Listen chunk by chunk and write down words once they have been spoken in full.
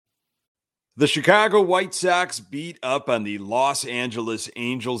The Chicago White Sox beat up on the Los Angeles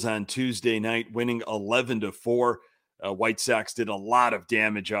Angels on Tuesday night, winning 11-4. White Sox did a lot of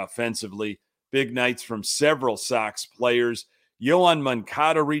damage offensively. Big nights from several Sox players. Yoan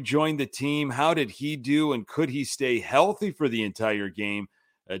Moncada rejoined the team. How did he do, and could he stay healthy for the entire game?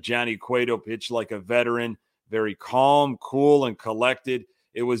 Johnny Cueto pitched like a veteran, very calm, cool, and collected.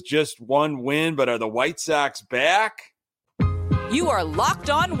 It was just one win, but are the White Sox back? You are Locked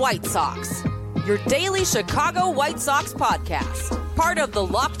On White Sox, your daily Chicago White Sox podcast. Part of the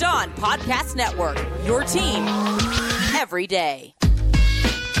Locked On Podcast Network, your team every day.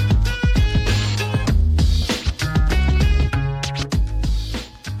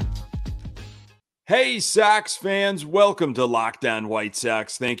 Hey, Sox fans, welcome to Locked On White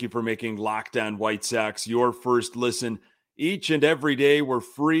Sox. Thank you for making Locked On White Sox your first listen each and every day. We're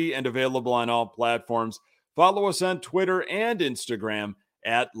free and available on all platforms. Follow us on Twitter and Instagram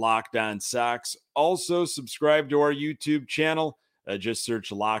at Locked On Sox. Also, subscribe to our YouTube channel. Just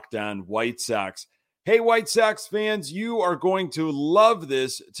search Locked On White Sox. Hey, White Sox fans, you are going to love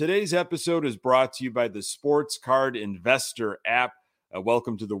this. Today's episode is brought to you by the Sports Card Investor app.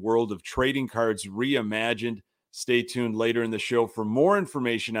 Welcome to the world of trading cards reimagined. Stay tuned later in the show for more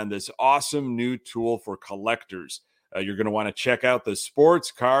information on this awesome new tool for collectors. You're going to want to check out the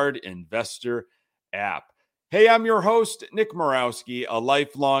Sports Card Investor app. Hey, I'm your host, Nick Morawski, a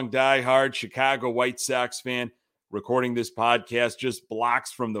lifelong diehard Chicago White Sox fan, recording this podcast just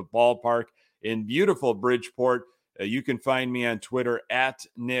blocks from the ballpark in beautiful Bridgeport. You can find me on Twitter at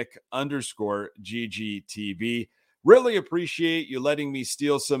Nick_GGTV. Really appreciate you letting me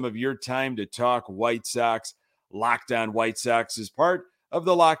steal some of your time to talk White Sox. Locked On White Sox is part of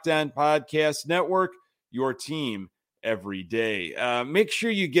the Locked On Podcast Network, your team every day. Make sure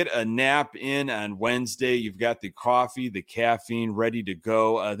you get a nap in on Wednesday. You've got the coffee, the caffeine ready to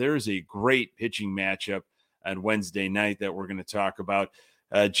go. There's a great pitching matchup on Wednesday night that we're going to talk about.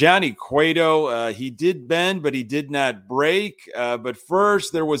 Johnny Cueto, he did bend, but he did not break. But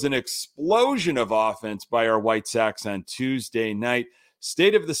first, there was an explosion of offense by our White Sox on Tuesday night.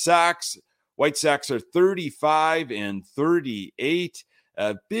 State of the Sox, White Sox are 35-38.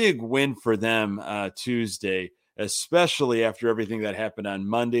 A big win for them Tuesday, especially after everything that happened on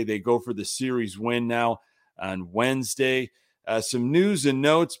Monday. They go for the series win now on Wednesday. Some news and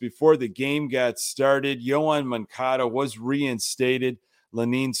notes before the game got started. Yoan Moncada was reinstated.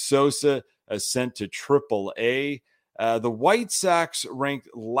 Lenyn Sosa sent to AAA. The White Sox ranked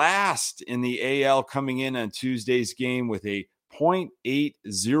last in the AL coming in on Tuesday's game with a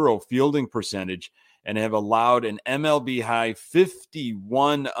 .80 fielding percentage and have allowed an MLB high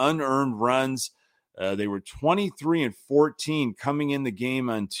 51 unearned runs. They were 23-14 coming in the game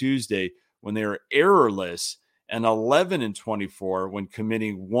on Tuesday when they were errorless, and 11-24 when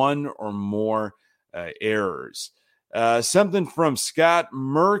committing one or more errors. Something from Scott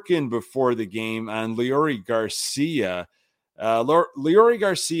Merkin before the game on Leury Garcia. Leury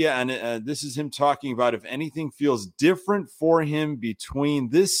Garcia, and this is him talking about if anything feels different for him between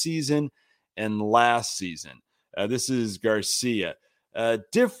this season and last season. This is Garcia.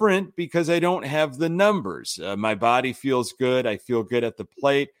 Different because I don't have the numbers. My body feels good. I feel good at the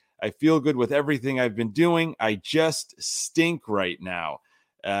plate. I feel good with everything I've been doing. I just stink right now.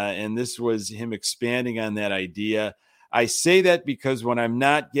 And this was him expanding on that idea. I say that because when I'm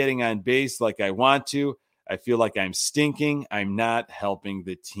not getting on base like I want to, I feel like I'm stinking. I'm not helping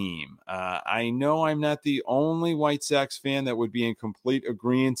the team. I know I'm not the only White Sox fan that would be in complete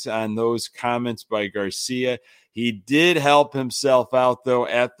agreement on those comments by Garcia. He did help himself out, though,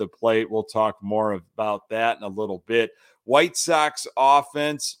 at the plate. We'll talk more about that in a little bit. White Sox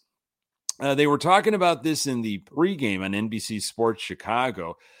offense. They were talking about this in the pregame on NBC Sports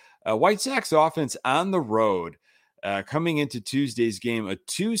Chicago. White Sox offense on the road coming into Tuesday's game, a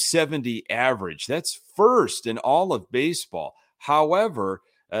 .270 average. That's first in all of baseball. However,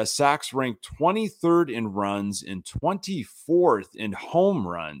 Sox ranked 23rd in runs and 24th in home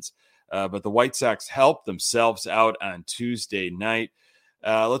runs. But the White Sox helped themselves out on Tuesday night.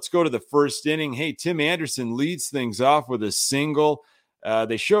 Let's go to the first inning. Hey, Tim Anderson leads things off with a single.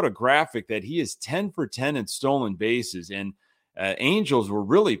 They showed a graphic that he is 10 for 10 in stolen bases, and Angels were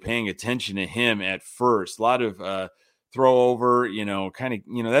really paying attention to him at first. A lot of throw over,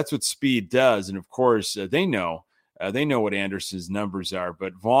 that's what speed does. And of course, they know what Anderson's numbers are.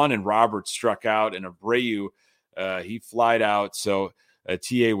 But Vaughn and Roberts struck out, and Abreu, he flied out. So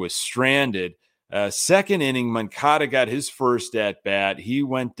TA was stranded. Second inning, Moncada got his first at bat. He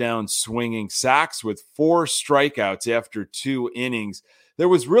went down swinging. Sox with 4 strikeouts after 2 innings. There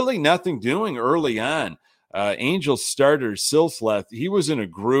was really nothing doing early on. Angels starter Silsleth, he was in a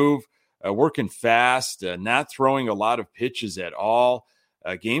groove. working fast, not throwing a lot of pitches at all.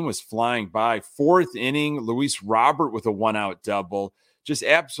 Game was flying by. Fourth inning, Luis Robert with a one-out double. Just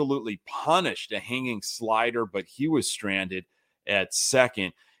absolutely punished a hanging slider, but he was stranded at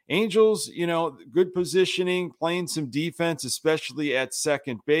second. Angels, good positioning, playing some defense, especially at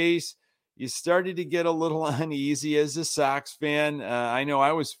second base. You started to get a little uneasy as a Sox fan. I know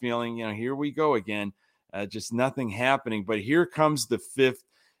I was feeling, here we go again, just nothing happening. But here comes the fifth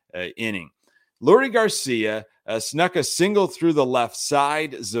inning. Leury Garcia snuck a single through the left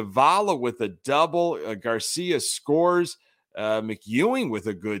side. Zavala with a double. Garcia scores. McEwing with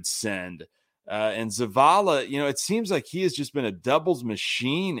a good send. And Zavala, it seems like he has just been a doubles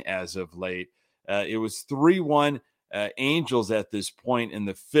machine as of late. It was 3-1 Angels at this point in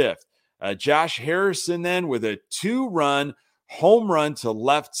the fifth. Josh Harrison then with a 2-run home run to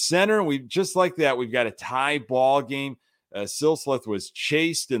left center. We just like that. We've got a tie ball game. Silseth was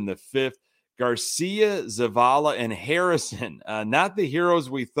chased in the fifth. Garcia, Zavala, and Harrison, not the heroes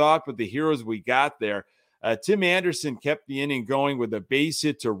we thought, but the heroes we got there. Tim Anderson kept the inning going with a base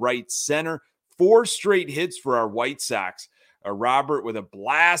hit to right center. 4 straight hits for our White Sox. Robert with a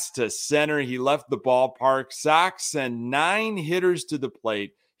blast to center. He left the ballpark. Sox sent 9 hitters to the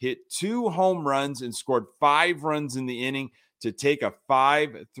plate, hit 2 home runs, and scored 5 runs in the inning to take a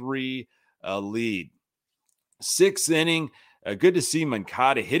 5-3 lead. Sixth inning, good to see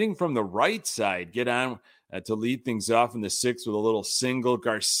Moncada hitting from the right side get on to lead things off in the sixth with a little single.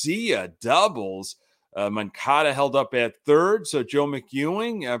 Garcia doubles. Moncada held up at third, so Joe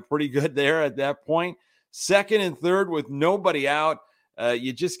McEwing, pretty good there at that point. Second and third with nobody out.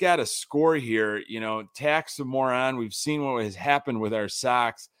 You just got to score here, tack some more on. We've seen what has happened with our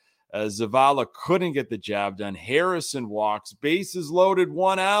Sox. Zavala couldn't get the job done. Harrison walks, bases loaded,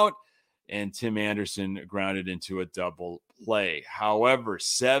 1 out, and Tim Anderson grounded into a double play. However,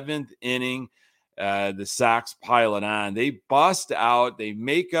 seventh inning, the Sox pile it on. They bust out. They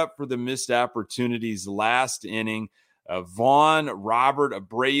make up for the missed opportunities last inning. Vaughn, Robert,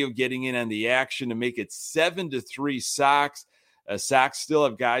 Abreu getting in on the action to make it 7-3 Sox. Sox still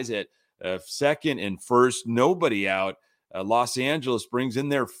have guys at second and first, nobody out. Los Angeles brings in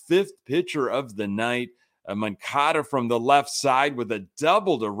their 5th pitcher of the night. Moncada from the left side with a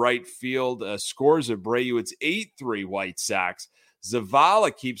double to right field, scores Abreu. It's 8-3 White Sox.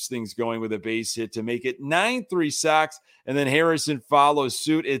 Zavala keeps things going with a base hit to make it 9-3 Sox, and then Harrison follows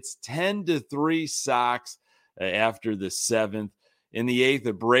suit. It's 10-3 Sox after the 7th. In the 8th,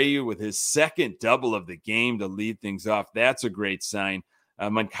 Abreu with his 2nd double of the game to lead things off. That's a great sign.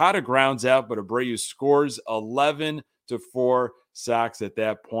 Moncada grounds out, but Abreu scores 11-4 Sox at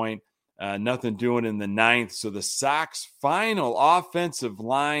that point. Nothing doing in the 9th. So the Sox final offensive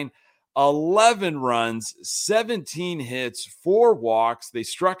line, 11 runs, 17 hits, 4 walks. They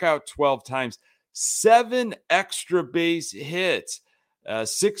struck out 12 times, 7 extra base hits,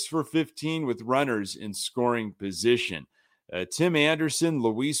 6 for 15 with runners in scoring position. Tim Anderson,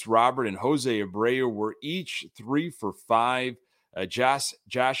 Luis Robert, and Jose Abreu were each 3 for 5.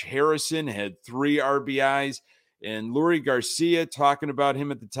 Josh Harrison had 3 RBIs. And Leury Garcia, talking about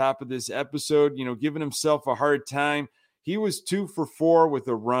him at the top of this episode, giving himself a hard time. He was 2 for 4 with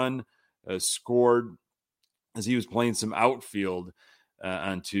a run scored as he was playing some outfield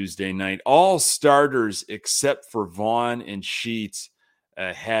on Tuesday night. All starters except for Vaughn and Sheets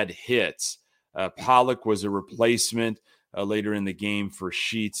had hits. Pollock was a replacement later in the game for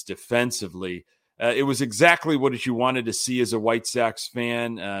Sheets defensively. It was exactly what you wanted to see as a White Sox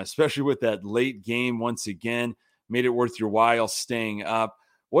fan, especially with that late game once again. Made it worth your while staying up.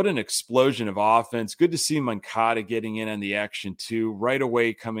 What an explosion of offense. Good to see Moncada getting in on the action too, right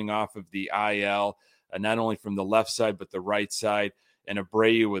away coming off of the IL, not only from the left side, but the right side. And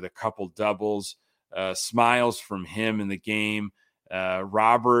Abreu with a couple doubles, smiles from him in the game.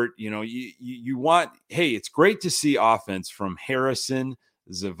 Robert, you want, hey, it's great to see offense from Harrison,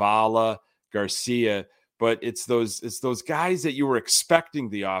 Zavala, Garcia, but it's those guys that you were expecting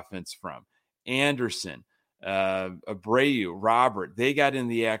the offense from. Anderson, Abreu, Robert, they got in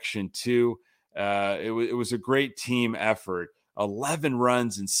the action too. It was a great team effort. 11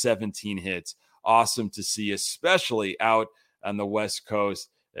 runs and 17 hits. Awesome to see, especially out on the West Coast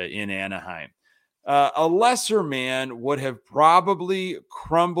in Anaheim. A lesser man would have probably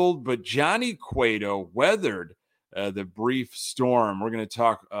crumbled, but Johnny Cueto weathered the brief storm. We're going to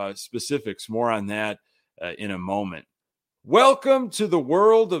talk specifics more on that in a moment. Welcome to the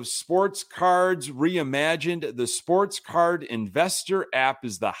world of sports cards reimagined. The Sports Card Investor app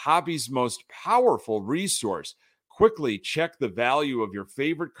is the hobby's most powerful resource. Quickly check the value of your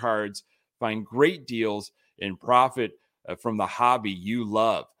favorite cards, find great deals, and profit from the hobby you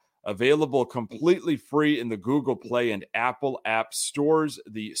love. Available completely free in the Google Play and Apple app stores.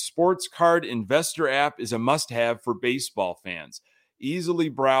 The Sports Card Investor app is a must-have for baseball fans. Easily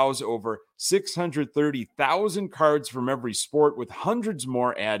browse over 630,000 cards from every sport with hundreds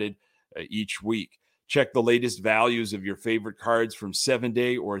more added each week. Check the latest values of your favorite cards from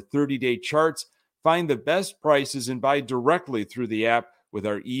 7-day or 30-day charts. Find the best prices and buy directly through the app with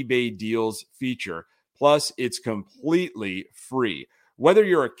our eBay Deals feature. Plus, it's completely free. Whether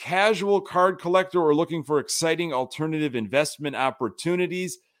you're a casual card collector or looking for exciting alternative investment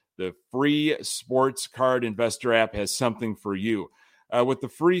opportunities, the free Sports Card Investor app has something for you. With the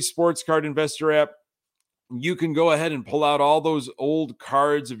free Sports Card Investor app, you can go ahead and pull out all those old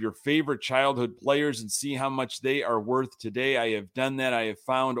cards of your favorite childhood players and see how much they are worth today. I have done that. I have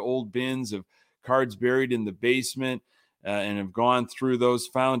found old bins of cards buried in the basement and have gone through those,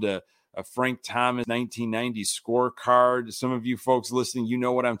 found a Frank Thomas 1990 scorecard. Some of you folks listening, you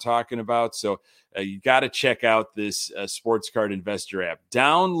know what I'm talking about. So you got to check out this Sports Card Investor app.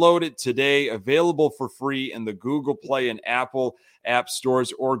 Download it today, available for free in the Google Play and Apple app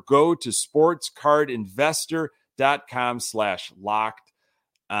stores, or go to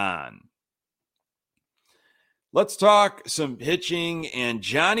sportscardinvestor.com/locked-on. Let's talk some pitching, and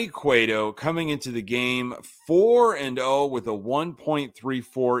Johnny Cueto coming into the game 4-0 with a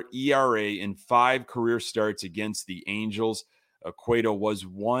 1.34 ERA in 5 career starts against the Angels. Cueto was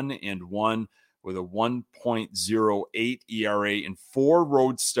 1-1 with a 1.08 ERA in 4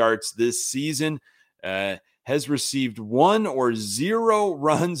 road starts this season. Has received 1 or 0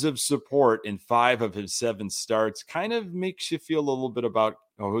 runs of support in 5 of his 7 starts. Kind of makes you feel a little bit about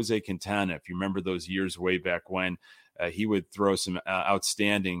Jose Quintana, if you remember those years way back when. He would throw some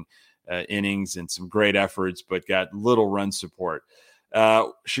outstanding innings and some great efforts, but got little run support.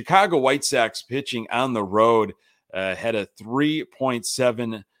 Chicago White Sox pitching on the road had a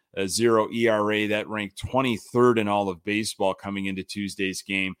 3.70 ERA. That ranked 23rd in all of baseball coming into Tuesday's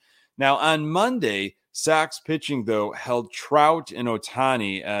game. Now, on Monday, Sox pitching, though, held Trout and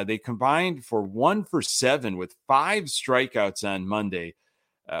Ohtani. They combined for 1 for 7 with 5 strikeouts on Monday.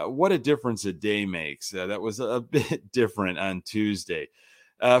 What a difference a day makes. That was a bit different on Tuesday.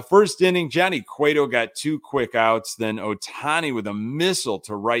 First inning, Johnny Cueto got 2 quick outs. Then Ohtani with a missile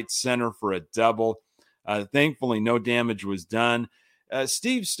to right center for a double. Thankfully, no damage was done.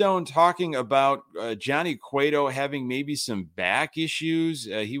 Steve Stone talking about Johnny Cueto having maybe some back issues.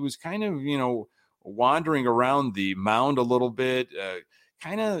 He was kind of, wandering around the mound a little bit,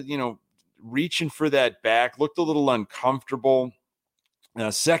 reaching for that back, looked a little uncomfortable.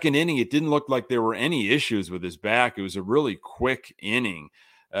 Second inning, it didn't look like there were any issues with his back. It was a really quick inning.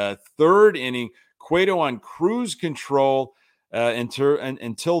 Third inning, Cueto on cruise control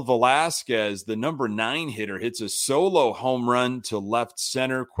until Velasquez, the number 9 hitter, hits a solo home run to left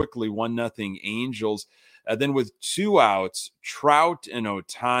center, quickly 1-0 Angels. Then with 2 outs, Trout and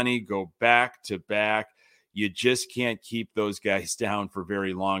Ohtani go back to back. You just can't keep those guys down for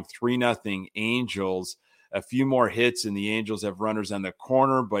very long. 3-0 Angels. A few more hits, and the Angels have runners on the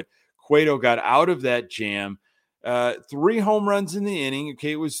corner, but Cueto got out of that jam. 3 home runs in the inning.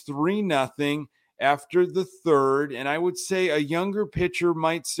 Okay, it was 3-0 after the third, and I would say a younger pitcher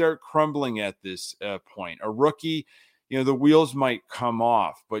might start crumbling at this point. A rookie, the wheels might come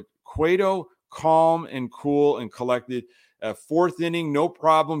off, but Cueto, calm and cool and collected. 4th inning, no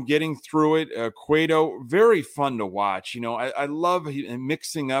problem getting through it. Cueto, very fun to watch. I love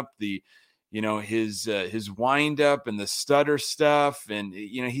mixing up the, his wind up and the stutter stuff. And,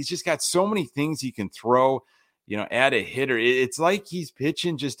 he's just got so many things he can throw, at a hitter. It's like he's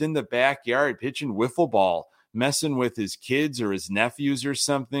pitching just in the backyard, pitching wiffle ball, messing with his kids or his nephews or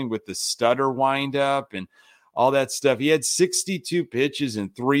something with the stutter wind up and all that stuff. He had 62 pitches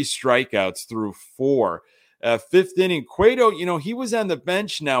and 3 strikeouts through 4. 5th inning, Cueto, he was on the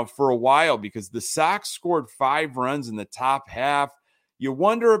bench now for a while because the Sox scored 5 runs in the top half. You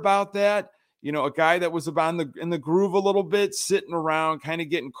wonder about that. A guy that was in the groove a little bit, sitting around, kind of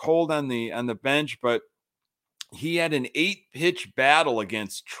getting cold on the bench, but he had an 8-pitch battle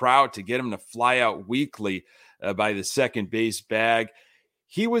against Trout to get him to fly out weakly by the second base bag.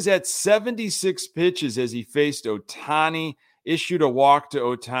 He was at 76 pitches as he faced Ohtani, issued a walk to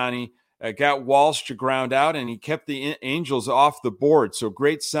Ohtani, got Walsh to ground out, and he kept the Angels off the board. So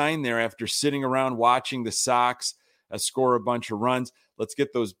great sign there after sitting around watching the Sox score a bunch of runs. Let's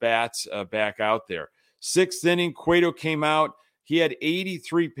get those bats back out there. 6th inning, Cueto came out. He had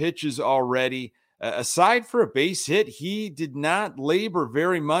 83 pitches already. Aside for a base hit, he did not labor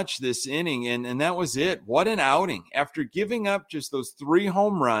very much this inning, and that was it. What an outing. After giving up just those 3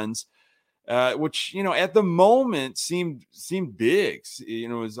 home runs, which, at the moment seemed big. It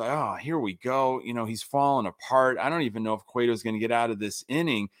was like, oh, here we go. He's falling apart. I don't even know if Cueto's going to get out of this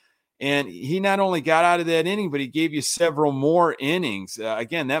inning. And he not only got out of that inning, but he gave you several more innings.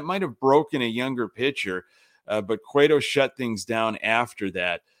 Again, that might have broken a younger pitcher, but Cueto shut things down after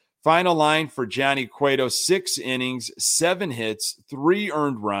that. Final line for Johnny Cueto: 6 innings, 7 hits, 3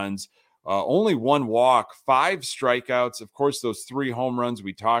 earned runs, only 1 walk, 5 strikeouts. Of course, those 3 home runs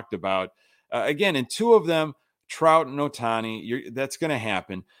we talked about. Again, in 2 of them, Trout and Ohtani, that's going to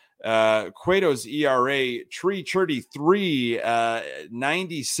happen. Cueto's ERA, 3.33,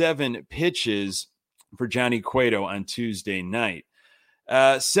 97 pitches for Johnny Cueto on Tuesday night.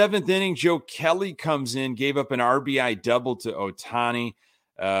 7th inning, Joe Kelly comes in, gave up an RBI double to Ohtani.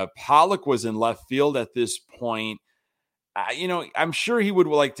 Pollock was in left field at this point. I'm sure he would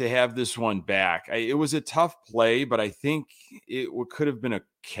like to have this one back. It was a tough play, but I think it could have been a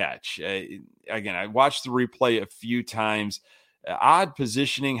catch. Again, I watched the replay a few times. Odd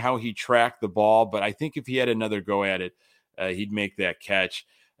positioning, how he tracked the ball, but I think if he had another go at it, he'd make that catch.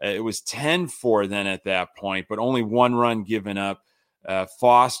 It was 10-4 then at that point, but only 1 run given up.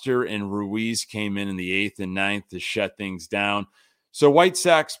 Foster and Ruiz came in the 8th and 9th to shut things down. So White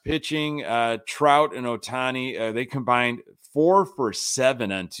Sox pitching, Trout and Ohtani, they combined 4 for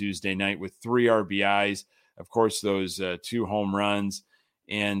 7 on Tuesday night with 3 RBIs. Of course, those 2 home runs,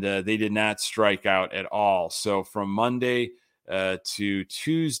 and they did not strike out at all. So from Monday to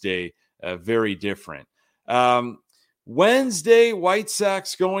Tuesday, very different. Wednesday, White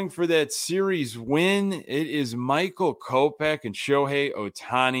Sox going for that series win. It is Michael Kopech and Shohei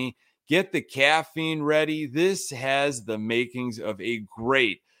Ohtani. Get the caffeine ready. This has the makings of a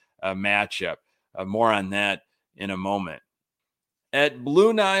great matchup. More on that in a moment. At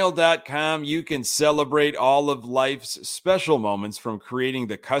BlueNile.com, you can celebrate all of life's special moments, from creating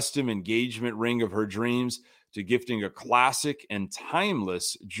the custom engagement ring of her dreams to gifting a classic and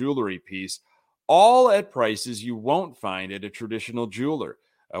timeless jewelry piece, all at prices you won't find at a traditional jeweler.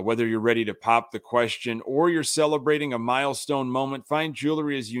 Whether you're ready to pop the question or you're celebrating a milestone moment, find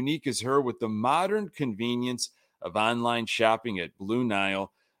jewelry as unique as her with the modern convenience of online shopping at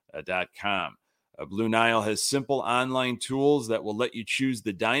BlueNile.com. Blue Nile has simple online tools that will let you choose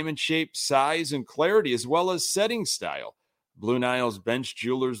the diamond shape, size, and clarity, as well as setting style. Blue Nile's bench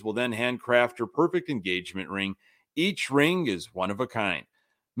jewelers will then handcraft your perfect engagement ring. Each ring is one of a kind.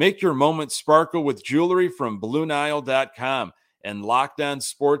 Make your moment sparkle with jewelry from BlueNile.com. And Locked On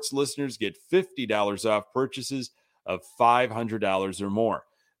Sports listeners get $50 off purchases of $500 or more.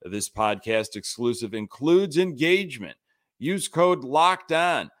 This podcast exclusive includes engagement. Use code Locked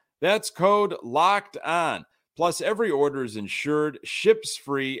On. That's code Locked On. Plus, every order is insured, ships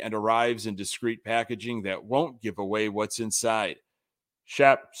free, and arrives in discreet packaging that won't give away what's inside.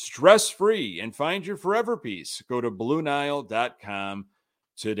 Shop stress-free and find your forever piece. Go to BlueNile.com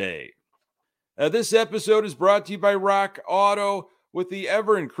today. This episode is brought to you by Rock Auto. With the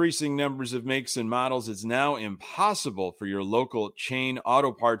ever-increasing numbers of makes and models, it's now impossible for your local chain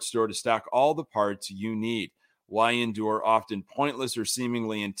auto parts store to stock all the parts you need. Why endure often pointless or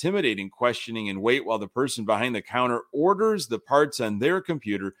seemingly intimidating questioning and wait while the person behind the counter orders the parts on their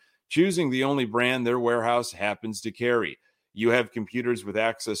computer, choosing the only brand their warehouse happens to carry? You have computers with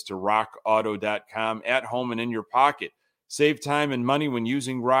access to rockauto.com at home and in your pocket. Save time and money when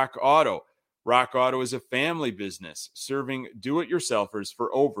using Rock Auto. Rock Auto is a family business serving do-it-yourselfers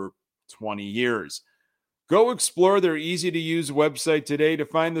for over 20 years. Go explore their easy-to-use website today to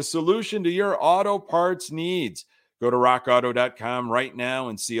find the solution to your auto parts needs. Go to rockauto.com right now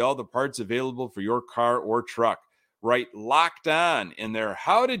and see all the parts available for your car or truck. Write Locked On in their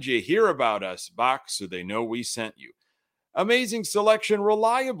How Did You Hear About Us box so they know we sent you. Amazing selection,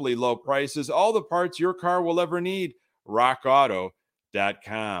 reliably low prices, all the parts your car will ever need.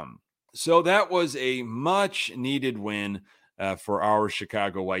 rockauto.com. So that was a much-needed win for our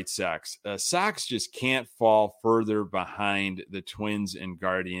Chicago White Sox. Sox just can't fall further behind the Twins and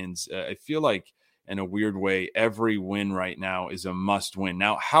Guardians. I feel like, in a weird way, every win right now is a must-win.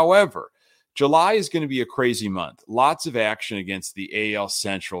 Now, however, July is going to be a crazy month. Lots of action against the AL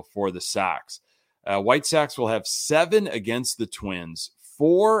Central for the Sox. White Sox will have 7 against the Twins,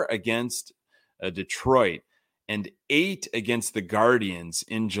 4 against Detroit, and 8 against the Guardians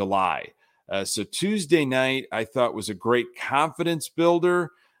in July. So Tuesday night, I thought, was a great confidence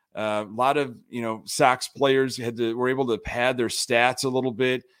builder. A lot of Sox players were able to pad their stats a little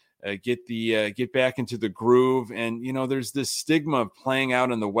bit, get back into the groove. And there's this stigma of playing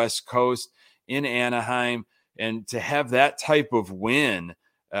out on the West Coast in Anaheim, and to have that type of win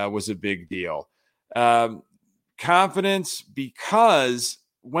was a big deal. Confidence because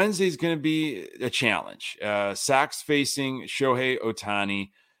Wednesday's going to be a challenge. Sox facing Shohei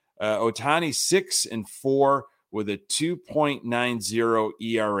Ohtani. Ohtani 6-4 with a 2.90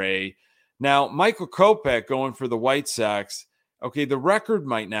 ERA. Now, Michael Kopech going for the White Sox. Okay, the record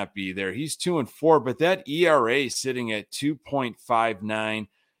might not be there. He's 2-4, but that ERA sitting at 2.59.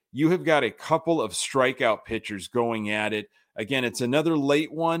 You have got a couple of strikeout pitchers going at it. Again, it's another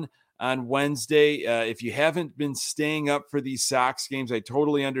late one on Wednesday. If you haven't been staying up for these Sox games, I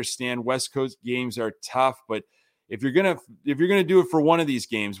totally understand. West Coast games are tough, but if you're gonna do it for one of these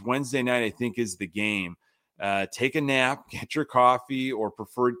games, Wednesday night I think is the game. Take a nap, get your coffee or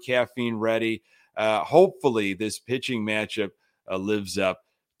preferred caffeine ready. Hopefully, this pitching matchup lives up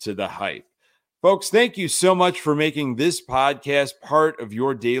to the hype. Folks, thank you so much for making this podcast part of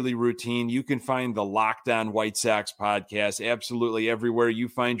your daily routine. You can find the Locked On White Sox podcast absolutely everywhere you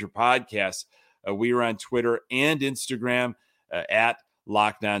find your podcasts. We are on Twitter and Instagram at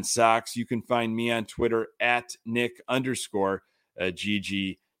Locked On Sox. You can find me on Twitter at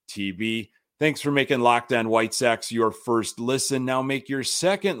Nick_GGTB. Thanks for making Locked On White Sox your first listen. Now make your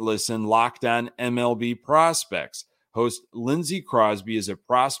second listen Locked On MLB Prospects. Host Lindsey Crosby is a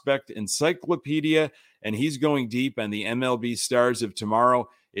prospect encyclopedia, and he's going deep on the MLB stars of tomorrow.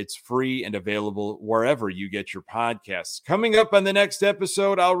 It's free and available wherever you get your podcasts. Coming up on the next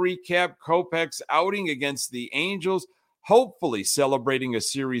episode, I'll recap Kopech's outing against the Angels, hopefully celebrating a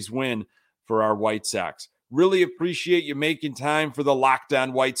series win for our White Sox. Really appreciate you making time for the Locked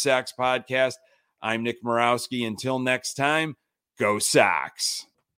On White Sox podcast. I'm Nick Morawski. Until next time, go Sox.